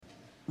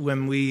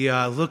when we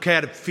look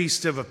at a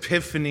Feast of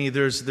Epiphany,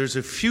 there's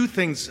a few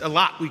things, a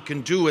lot we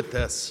can do with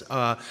this.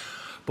 But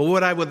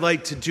what I would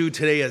like to do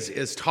today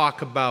is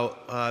talk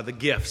about the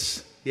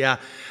gifts. Yeah,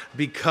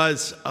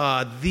 because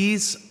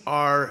these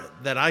are,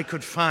 that I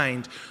could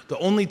find, the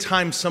only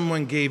time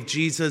someone gave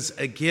Jesus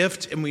a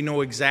gift and we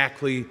know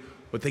exactly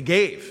what they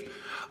gave.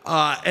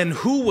 And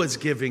who was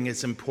giving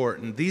is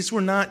important. These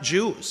were not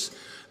Jews.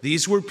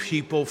 These were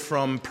people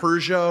from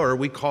Persia, or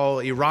we call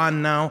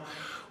Iran now,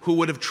 who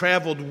would have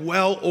traveled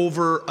well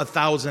over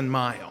 1,000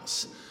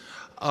 miles.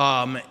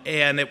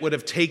 And it would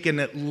have taken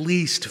at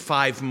least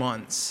 5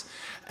 months.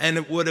 And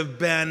it would have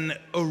been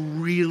a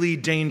really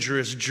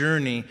dangerous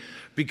journey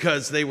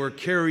because they were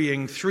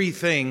carrying 3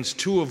 things,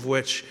 2 of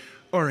which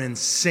are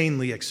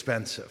insanely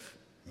expensive.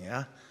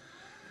 Yeah?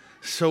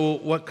 So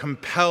what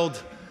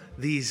compelled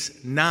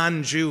these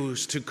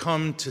non-Jews to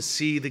come to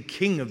see the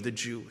King of the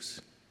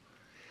Jews?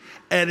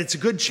 And it's a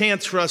good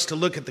chance for us to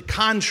look at the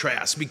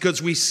contrast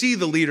because we see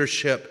the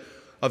leadership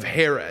of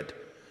Herod.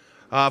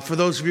 For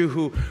those of you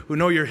who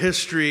know your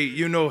history,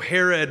 you know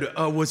Herod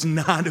was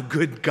not a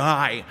good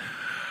guy.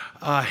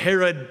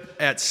 Herod,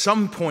 at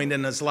some point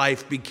in his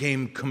life,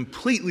 became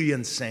completely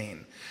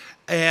insane.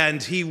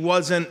 And he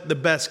wasn't the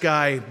best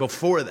guy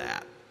before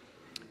that.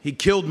 He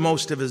killed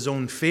most of his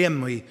own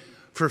family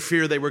for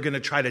fear they were going to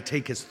try to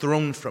take his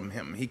throne from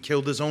him. He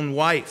killed his own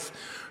wife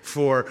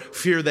for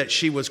fear that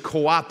she was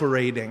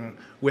cooperating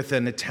with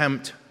an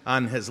attempt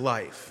on his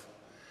life.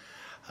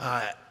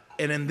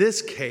 And in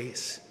this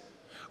case,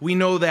 we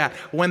know that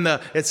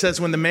it says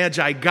when the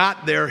Magi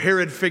got there,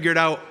 Herod figured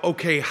out,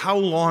 okay, how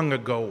long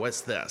ago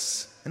was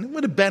this? And it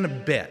would have been a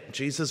bit.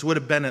 Jesus would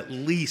have been at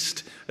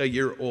least a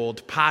year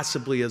old,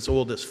 possibly as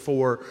old as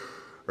 4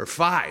 or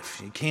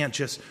 5. You can't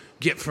just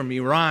get from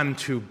Iran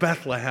to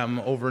Bethlehem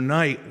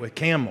overnight with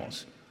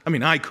camels. I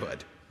mean, I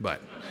could,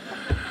 but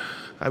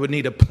I would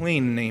need a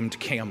plane named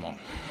Camel.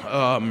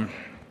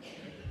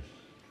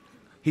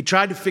 He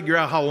tried to figure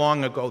out how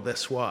long ago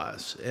this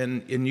was,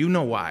 and you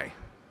know why.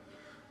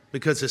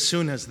 Because as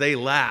soon as they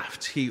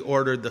left, he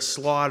ordered the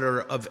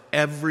slaughter of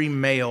every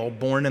male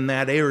born in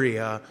that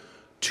area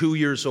 2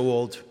 years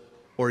old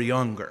or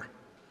younger.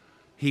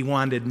 He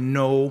wanted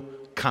no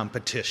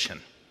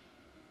competition.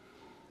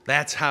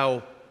 That's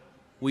how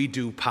we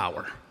do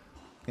power.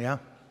 Yeah?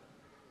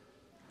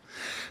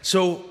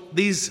 So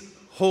these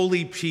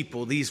holy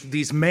people,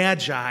 these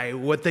magi,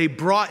 what they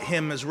brought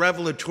him is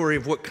revelatory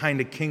of what kind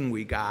of king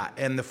we got.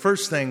 And the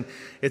first thing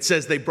it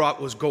says they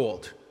brought was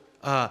gold.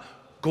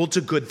 Gold's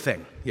a good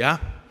thing, yeah?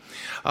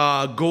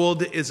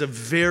 Gold is a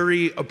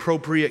very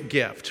appropriate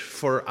gift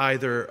for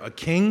either a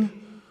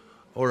king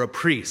or a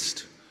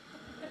priest.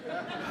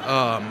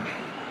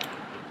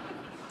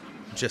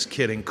 Just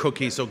kidding.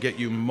 Cookies will get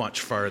you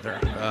much farther.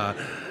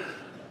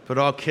 But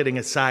all kidding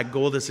aside,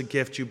 gold is a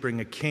gift you bring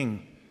a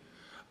king.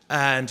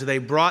 And they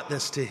brought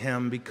this to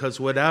him because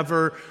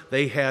whatever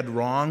they had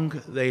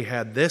wrong, they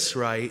had this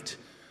right.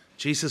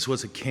 Jesus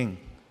was a king.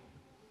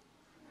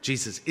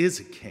 Jesus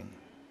is a king.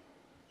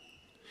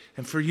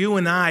 And for you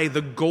and I,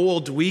 the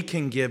gold we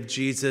can give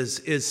Jesus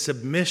is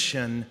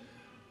submission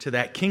to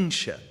that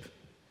kingship.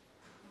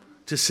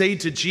 To say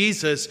to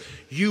Jesus,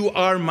 you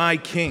are my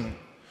king.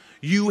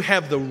 You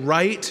have the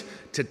right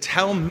to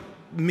tell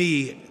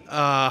me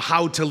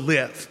how to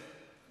live.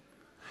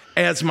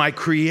 As my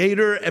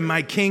creator and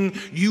my king,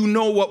 you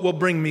know what will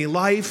bring me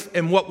life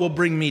and what will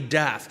bring me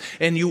death.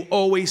 And you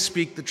always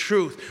speak the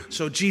truth.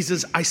 So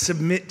Jesus, I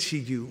submit to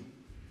you.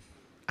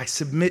 I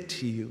submit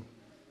to you.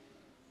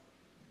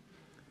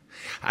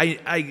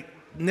 I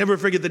never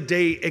forget the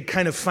day it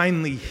kind of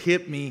finally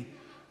hit me.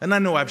 And I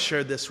know I've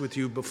shared this with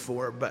you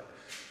before, but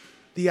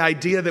the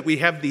idea that we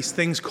have these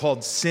things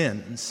called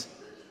sins,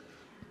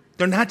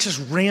 they're not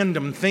just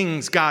random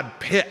things God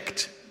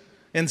picked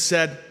and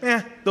said,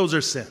 those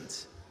are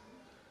sins.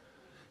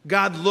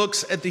 God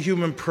looks at the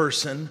human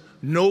person,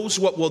 knows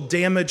what will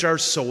damage our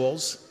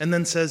souls, and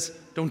then says,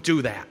 don't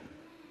do that.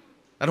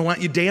 I don't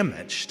want you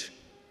damaged.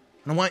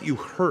 I don't want you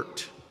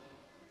hurt.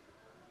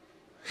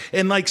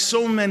 And like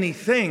so many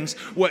things,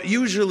 what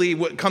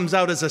comes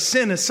out as a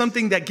sin is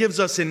something that gives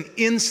us an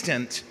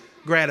instant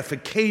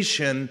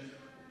gratification,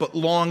 but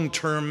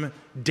long-term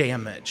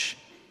damage.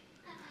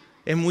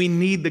 And we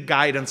need the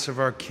guidance of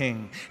our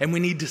King. And we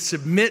need to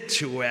submit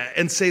to it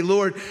and say,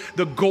 Lord,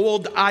 the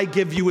gold I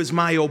give you is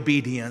my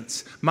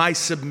obedience, my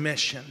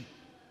submission.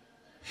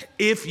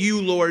 If you,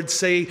 Lord,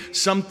 say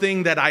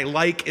something that I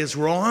like is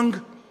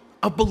wrong,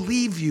 I'll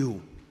believe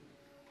you.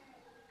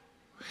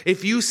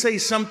 If you say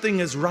something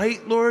is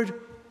right, Lord,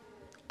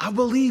 I'll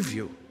believe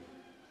you.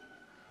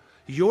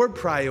 Your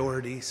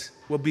priorities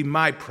will be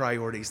my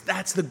priorities.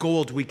 That's the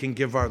gold we can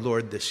give our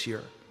Lord this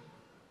year.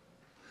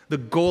 The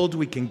gold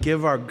we can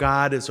give our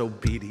God is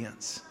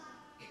obedience.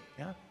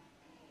 Yeah?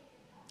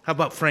 How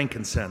about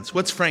frankincense?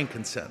 What's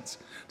frankincense?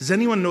 Does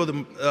anyone know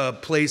the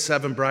play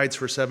 7 Brides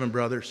for 7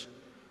 Brothers?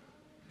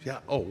 Yeah.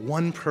 Oh,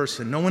 one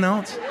person. No one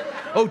else?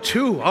 Oh,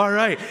 2. All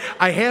right.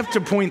 I have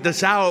to point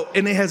this out,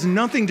 and it has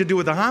nothing to do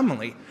with the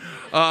homily.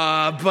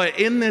 But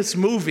in this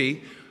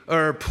movie,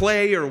 or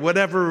play or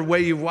whatever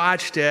way you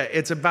watched it,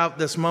 it's about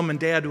this mom and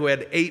dad who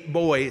had 8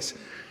 boys,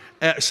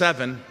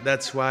 7.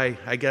 That's why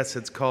I guess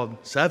it's called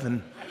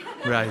 7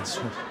 Brides.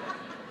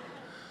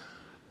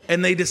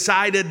 And they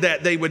decided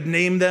that they would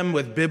name them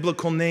with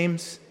biblical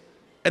names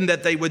and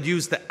that they would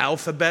use the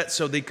alphabet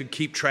so they could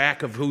keep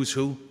track of who's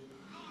who.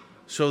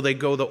 So they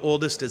go, the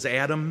oldest is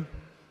Adam,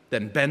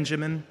 then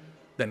Benjamin,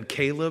 then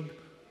Caleb,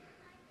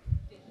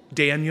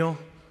 Daniel,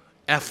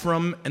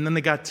 Ephraim, and then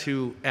they got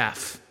to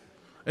F.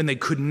 And they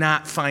could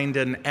not find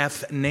an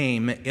F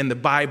name in the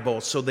Bible,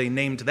 so they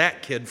named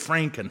that kid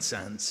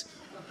Frankincense,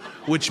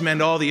 which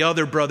meant all the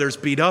other brothers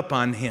beat up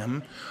on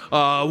him,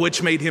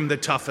 which made him the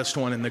toughest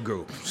one in the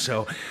group.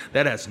 So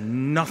that has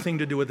nothing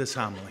to do with this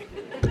homily.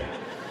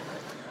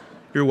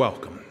 You're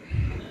welcome.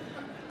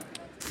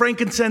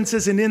 Frankincense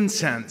is an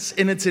incense,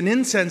 and it's an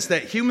incense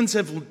that humans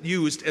have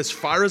used, as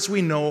far as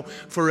we know,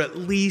 for at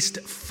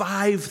least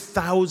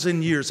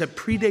 5,000 years. It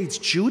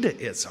predates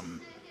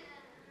Judaism.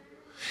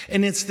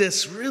 And it's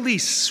this really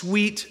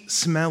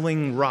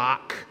sweet-smelling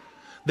rock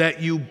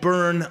that you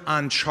burn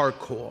on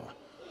charcoal.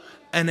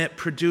 And it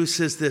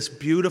produces this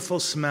beautiful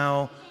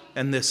smell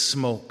and this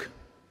smoke.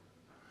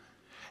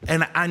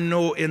 And I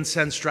know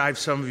incense drives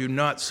some of you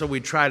nuts, so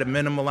we try to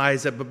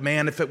minimalize it. But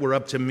man, if it were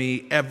up to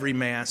me, every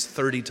Mass,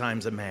 30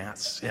 times a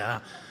Mass, yeah?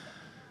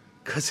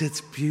 Because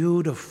it's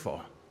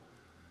beautiful.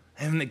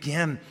 And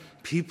again,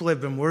 people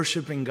have been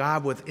worshiping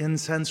God with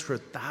incense for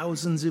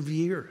thousands of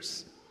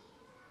years.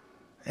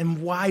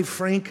 And why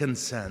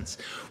frankincense?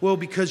 Well,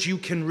 because you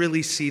can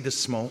really see the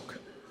smoke.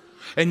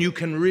 And you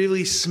can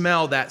really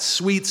smell that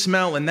sweet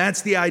smell. And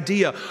that's the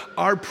idea.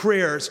 Our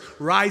prayers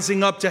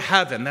rising up to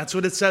heaven. That's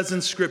what it says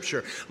in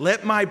Scripture.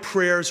 Let my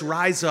prayers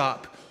rise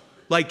up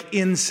like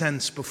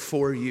incense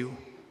before you.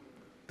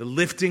 The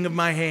lifting of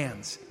my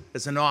hands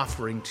as an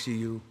offering to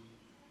you.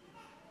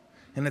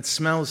 And it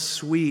smells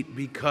sweet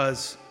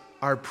because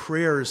our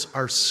prayers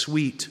are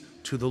sweet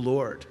to the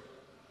Lord.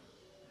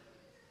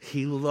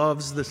 He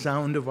loves the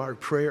sound of our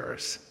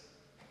prayers.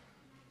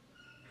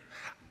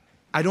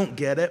 I don't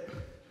get it.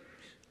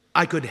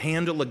 I could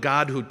handle a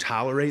God who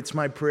tolerates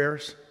my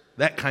prayers.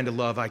 That kind of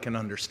love I can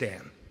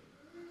understand.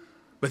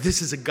 But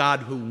this is a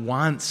God who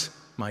wants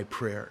my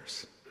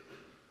prayers.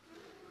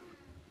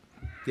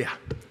 Yeah.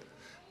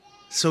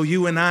 So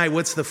you and I,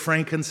 what's the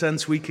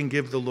frankincense we can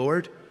give the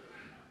Lord?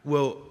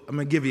 Well, I'm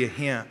going to give you a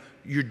hint.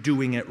 You're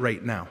doing it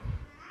right now.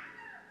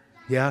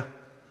 Yeah?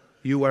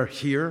 You are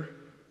here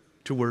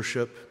to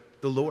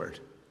worship the Lord.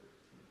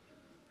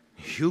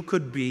 You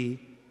could be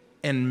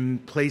in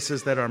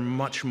places that are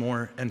much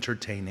more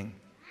entertaining.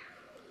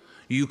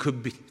 You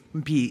could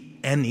be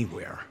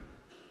anywhere.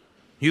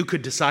 You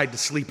could decide to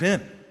sleep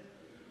in.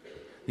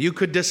 You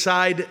could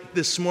decide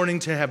this morning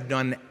to have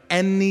done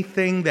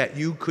anything that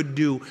you could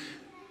do.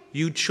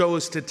 You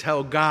chose to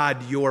tell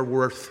God you're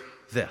worth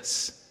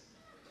this.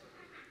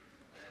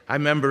 I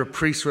remember a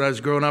priest when I was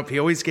growing up, he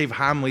always gave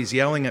homilies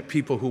yelling at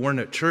people who weren't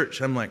at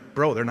church. I'm like,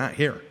 bro, they're not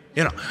here.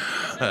 You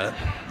know,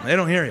 they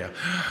don't hear you.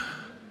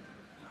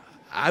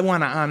 I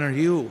want to honor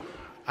you.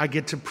 I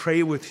get to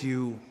pray with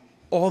you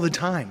all the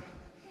time.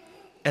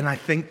 And I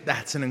think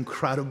that's an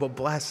incredible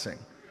blessing.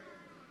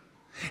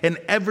 And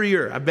every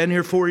year, I've been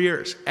here 4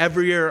 years,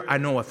 every year I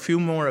know a few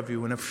more of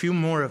you and a few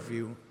more of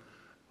you.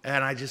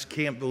 And I just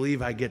can't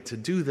believe I get to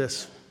do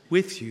this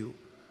with you.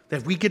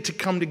 That we get to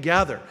come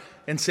together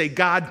and say,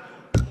 God,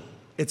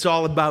 it's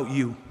all about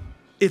you.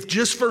 If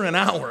just for an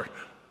hour,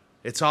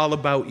 it's all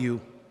about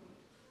you.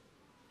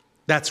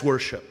 That's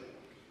worship.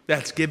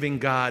 That's giving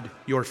God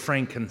your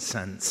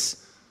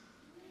frankincense.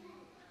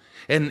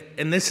 And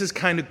this is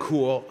kind of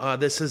cool.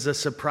 This is a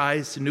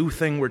surprise new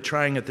thing we're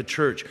trying at the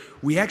church.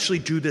 We actually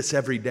do this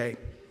every day.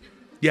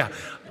 Yeah.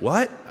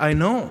 What? I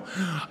know.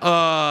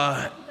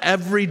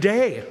 Every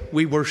day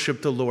we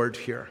worship the Lord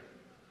here.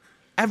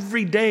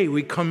 Every day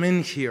we come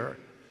in here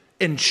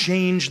and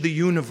change the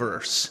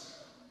universe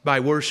by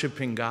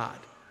worshiping God.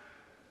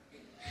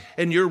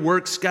 And your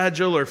work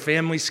schedule or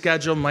family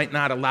schedule might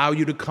not allow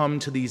you to come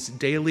to these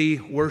daily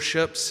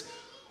worships,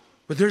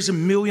 but there's a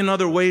million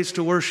other ways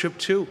to worship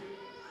too.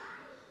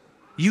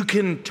 You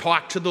can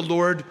talk to the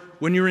Lord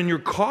when you're in your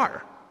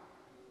car,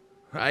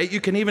 right?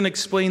 You can even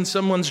explain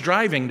someone's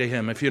driving to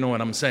him, if you know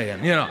what I'm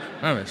saying. You know,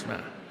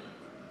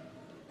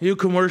 you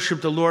can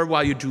worship the Lord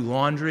while you do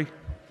laundry.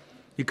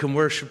 You can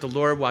worship the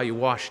Lord while you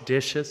wash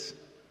dishes.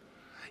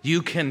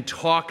 You can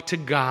talk to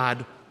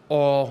God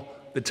all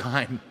the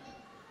time.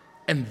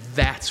 And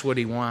that's what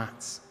he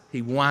wants.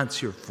 He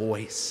wants your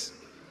voice.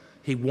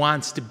 He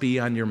wants to be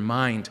on your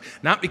mind.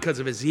 Not because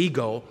of his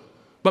ego,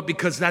 but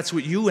because that's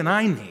what you and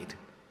I need.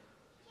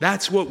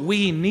 That's what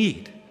we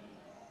need.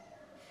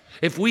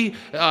 If we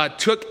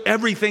took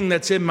everything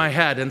that's in my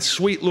head and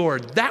sweet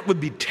Lord, that would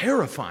be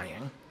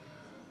terrifying.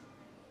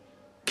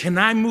 Can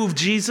I move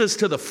Jesus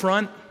to the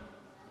front?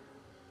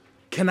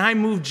 Can I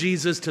move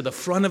Jesus to the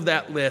front of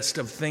that list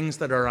of things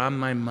that are on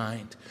my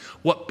mind?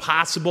 What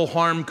possible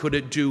harm could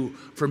it do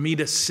for me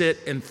to sit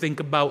and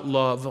think about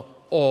love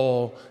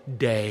all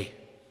day?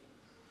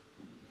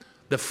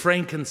 the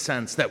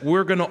frankincense that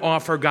we're going to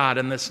offer God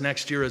in this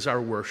next year is our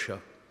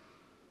worship,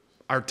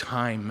 our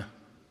time.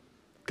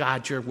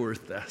 God, you're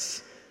worth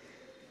this.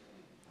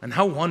 And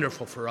how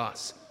wonderful for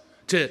us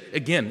to,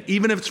 again,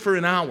 even if it's for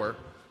an hour,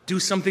 do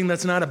something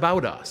that's not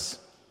about us.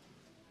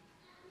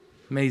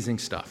 Amazing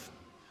stuff.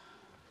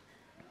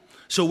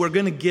 So we're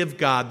going to give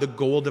God the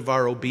gold of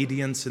our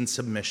obedience and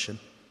submission.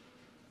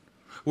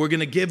 We're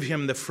going to give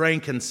him the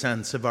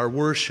frankincense of our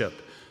worship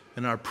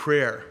and our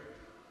prayer.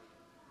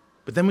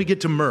 But then we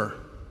get to myrrh.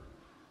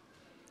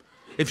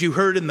 If you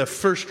heard in the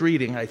first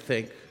reading, I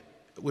think,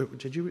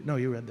 did you? No,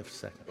 you read the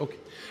second. Okay.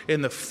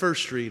 In the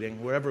first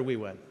reading, wherever we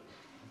went,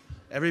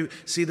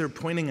 see, they're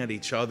pointing at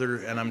each other,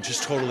 and I'm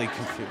just totally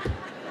confused.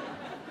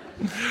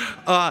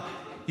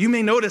 You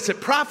may notice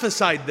it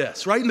prophesied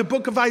this, right? In the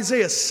book of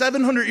Isaiah,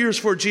 700 years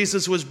before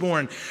Jesus was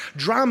born,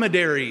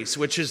 dromedaries,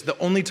 which is the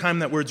only time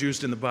that word's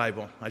used in the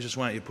Bible. I just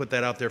want you to put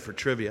that out there for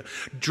trivia.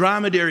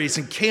 Dromedaries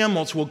and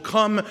camels will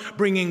come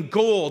bringing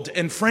gold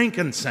and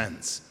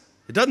frankincense.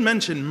 It doesn't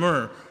mention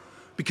myrrh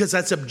because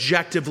that's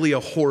objectively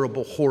a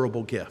horrible,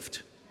 horrible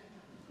gift.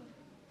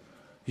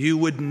 You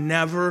would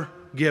never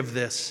give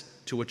this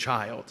to a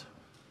child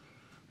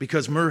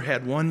because myrrh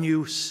had one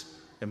use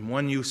and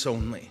one use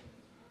only.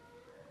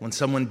 When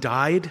someone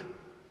died,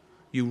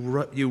 you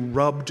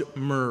rubbed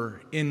myrrh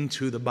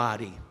into the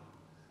body.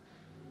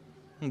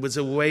 It was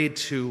a way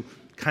to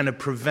kind of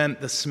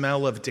prevent the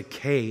smell of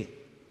decay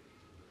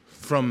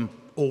from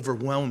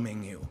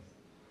overwhelming you.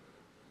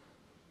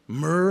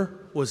 Myrrh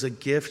was a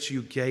gift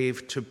you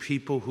gave to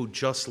people who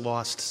just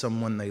lost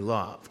someone they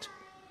loved,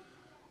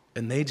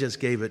 and they just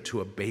gave it to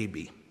a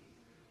baby.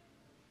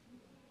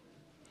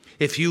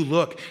 If you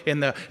look in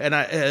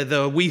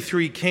the We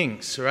Three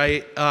Kings,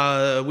 right?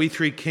 We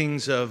Three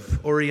Kings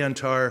of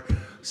Orient are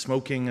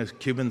smoking a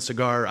Cuban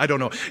cigar. I don't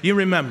know. You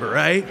remember,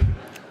 right?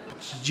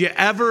 Did you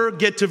ever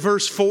get to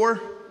verse 4?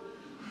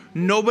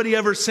 Nobody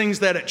ever sings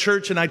that at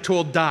church, and I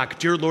told Doc,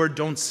 dear Lord,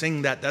 don't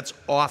sing that. That's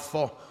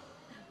awful.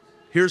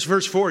 Here's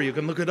verse 4. You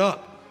can look it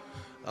up.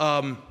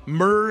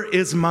 Myrrh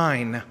is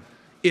mine.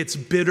 Its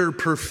bitter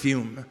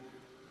perfume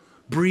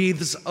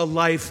breathes a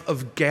life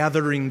of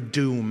gathering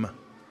doom.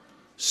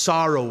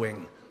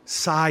 Sorrowing,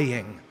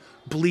 sighing,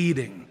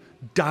 bleeding,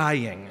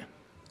 dying,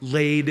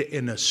 laid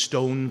in a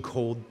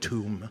stone-cold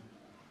tomb.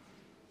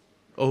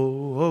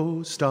 Oh,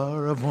 oh,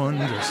 star of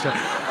wonder, star.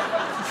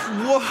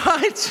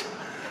 What?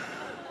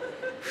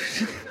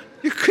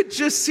 You could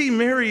just see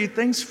Mary,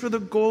 thanks for the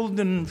gold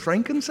and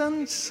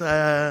frankincense.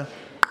 Myrrh,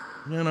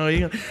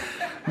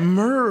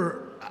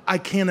 I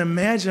can't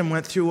imagine,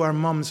 went through our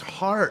mom's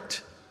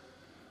heart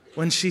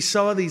when she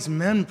saw these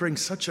men bring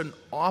such an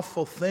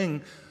awful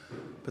thing.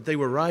 But they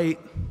were right.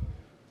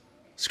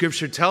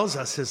 Scripture tells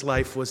us his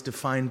life was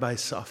defined by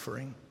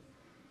suffering.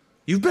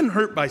 You've been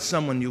hurt by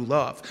someone you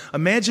love.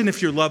 Imagine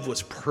if your love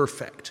was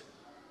perfect,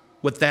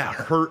 what that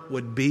hurt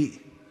would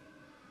be.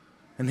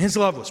 And his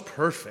love was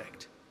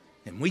perfect,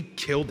 and we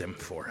killed him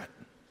for it.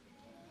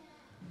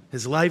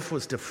 His life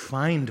was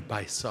defined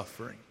by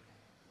suffering.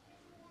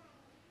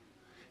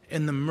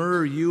 And the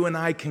myrrh you and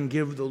I can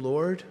give the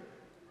Lord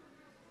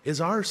is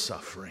our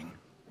suffering.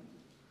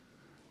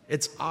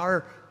 It's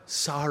our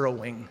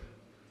sorrowing.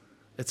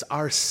 It's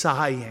our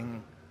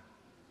sighing,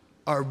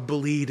 our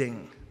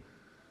bleeding.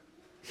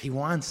 He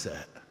wants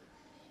it.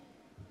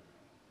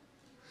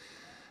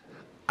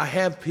 I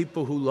have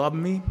people who love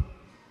me,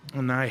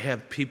 and I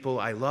have people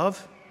I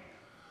love.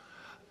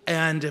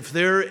 And if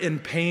they're in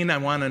pain, I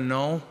want to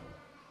know,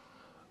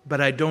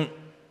 but I don't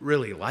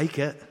really like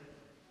it.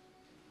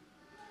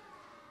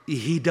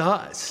 He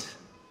does.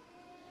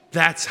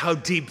 That's how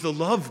deep the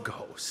love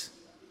goes.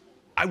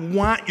 I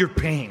want your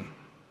pain.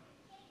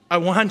 I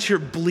want your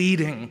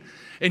bleeding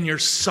and your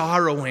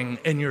sorrowing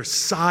and your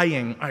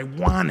sighing. I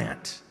want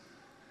it.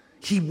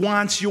 He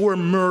wants your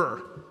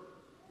myrrh.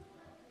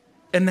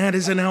 And that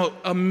is an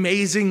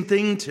amazing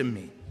thing to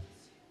me.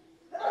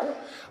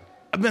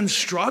 I've been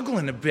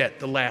struggling a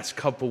bit the last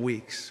couple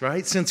weeks,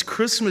 right? Since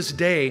Christmas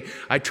Day,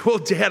 I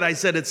told Dad, I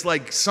said, it's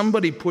like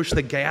somebody pushed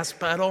the gas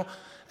pedal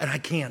and I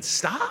can't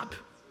stop.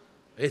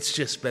 It's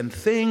just been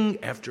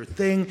thing after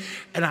thing.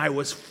 And I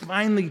was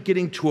finally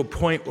getting to a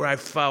point where I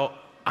felt,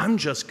 I'm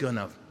just going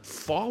to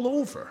fall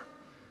over.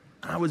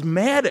 I was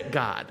mad at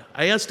God.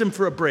 I asked him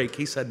for a break.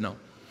 He said no.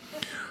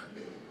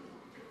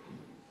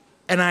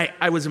 And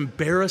I was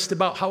embarrassed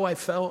about how I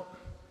felt.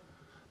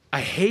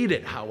 I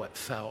hated how it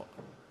felt.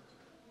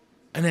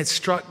 And it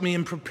struck me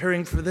in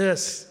preparing for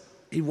this.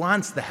 He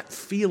wants that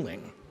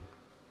feeling.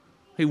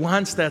 He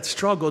wants that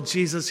struggle.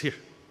 Jesus, here,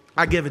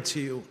 I give it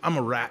to you. I'm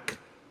a wreck.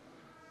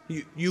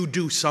 You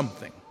do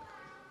something.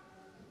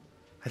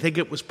 I think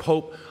it was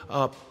Pope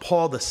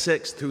Paul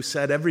VI who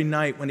said every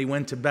night when he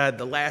went to bed,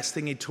 the last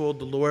thing he told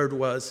the Lord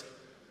was,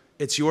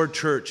 it's your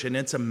church and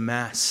it's a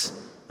mess,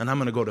 and I'm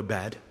going to go to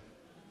bed.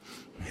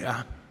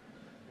 Yeah.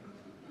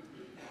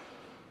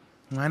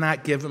 Why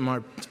not give him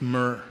our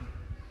myrrh?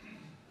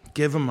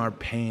 Give him our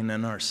pain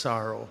and our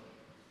sorrow.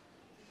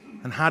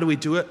 And how do we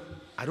do it?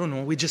 I don't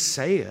know. We just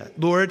say it.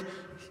 Lord,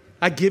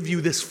 I give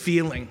you this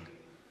feeling.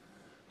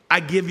 I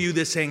give you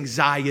this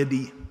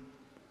anxiety.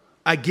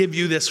 I give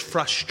you this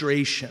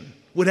frustration.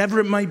 Whatever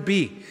it might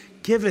be,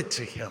 give it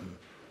to him.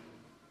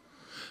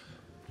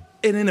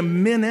 And in a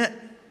minute,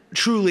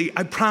 truly,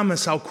 I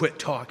promise I'll quit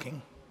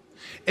talking.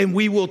 And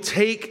we will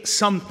take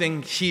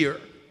something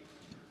here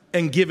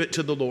and give it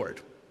to the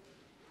Lord.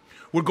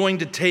 We're going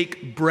to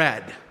take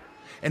bread.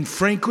 And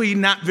frankly,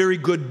 not very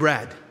good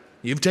bread.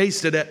 You've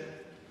tasted it.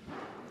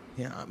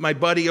 Yeah, my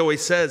buddy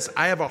always says,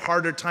 I have a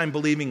harder time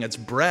believing it's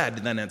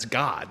bread than it's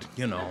God,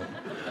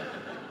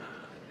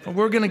 But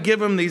we're going to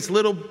give him these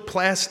little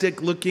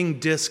plastic-looking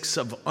discs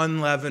of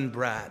unleavened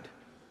bread.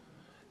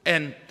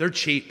 And they're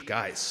cheap,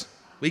 guys.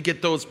 We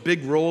get those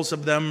big rolls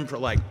of them for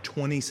like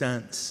 20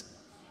 cents.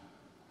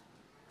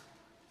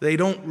 They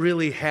don't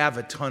really have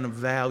a ton of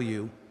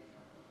value,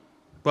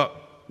 but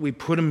we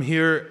put them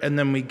here and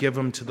then we give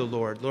them to the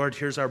Lord. Lord,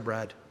 here's our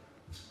bread.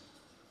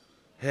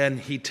 And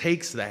he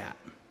takes that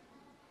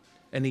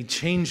and he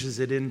changes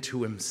it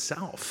into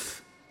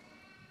himself.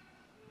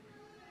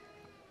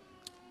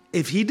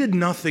 If he did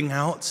nothing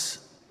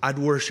else, I'd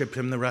worship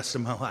him the rest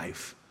of my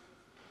life.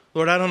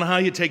 Lord, I don't know how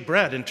you take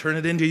bread and turn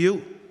it into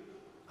you.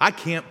 I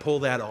can't pull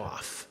that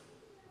off.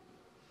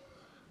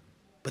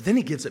 But then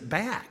he gives it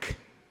back.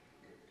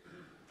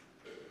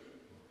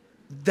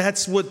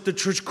 That's what the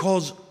church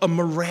calls a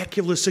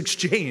miraculous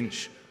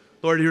exchange.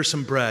 Lord, here's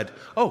some bread.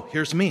 Oh,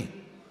 here's me.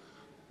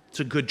 It's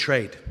a good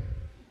trade.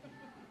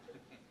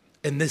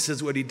 And this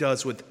is what he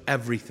does with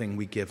everything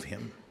we give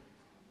him.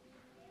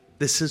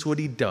 This is what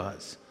he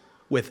does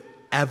with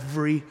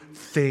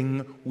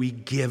everything we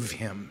give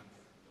him.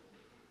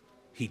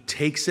 He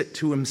takes it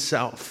to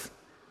himself,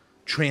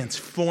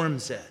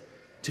 transforms it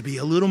to be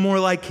a little more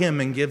like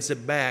him, and gives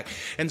it back.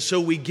 And so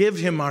we give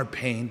him our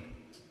pain.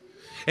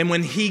 And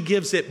when he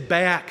gives it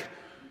back,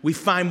 we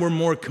find we're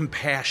more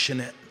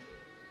compassionate.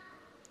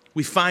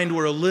 We find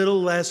we're a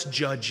little less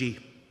judgy.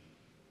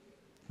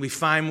 We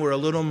find we're a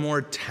little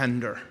more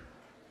tender.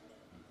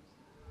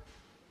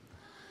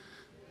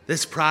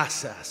 This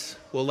process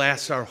will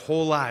last our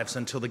whole lives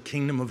until the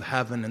kingdom of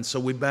heaven, and so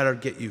we better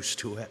get used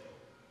to it.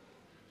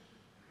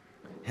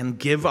 And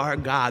give our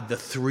God the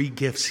 3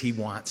 gifts he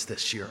wants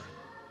this year.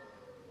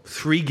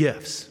 3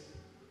 gifts.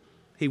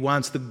 He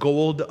wants the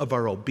gold of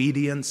our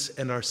obedience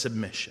and our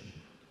submission.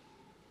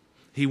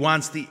 He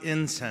wants the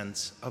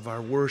incense of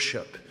our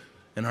worship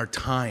and our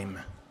time.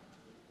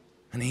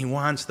 And he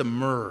wants the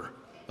myrrh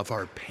of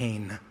our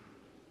pain.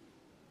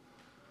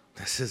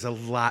 This is a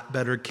lot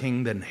better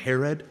king than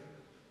Herod.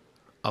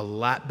 A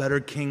lot better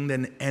king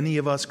than any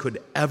of us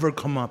could ever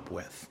come up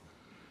with.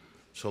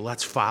 So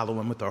let's follow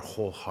him with our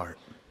whole heart.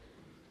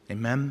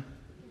 Amen.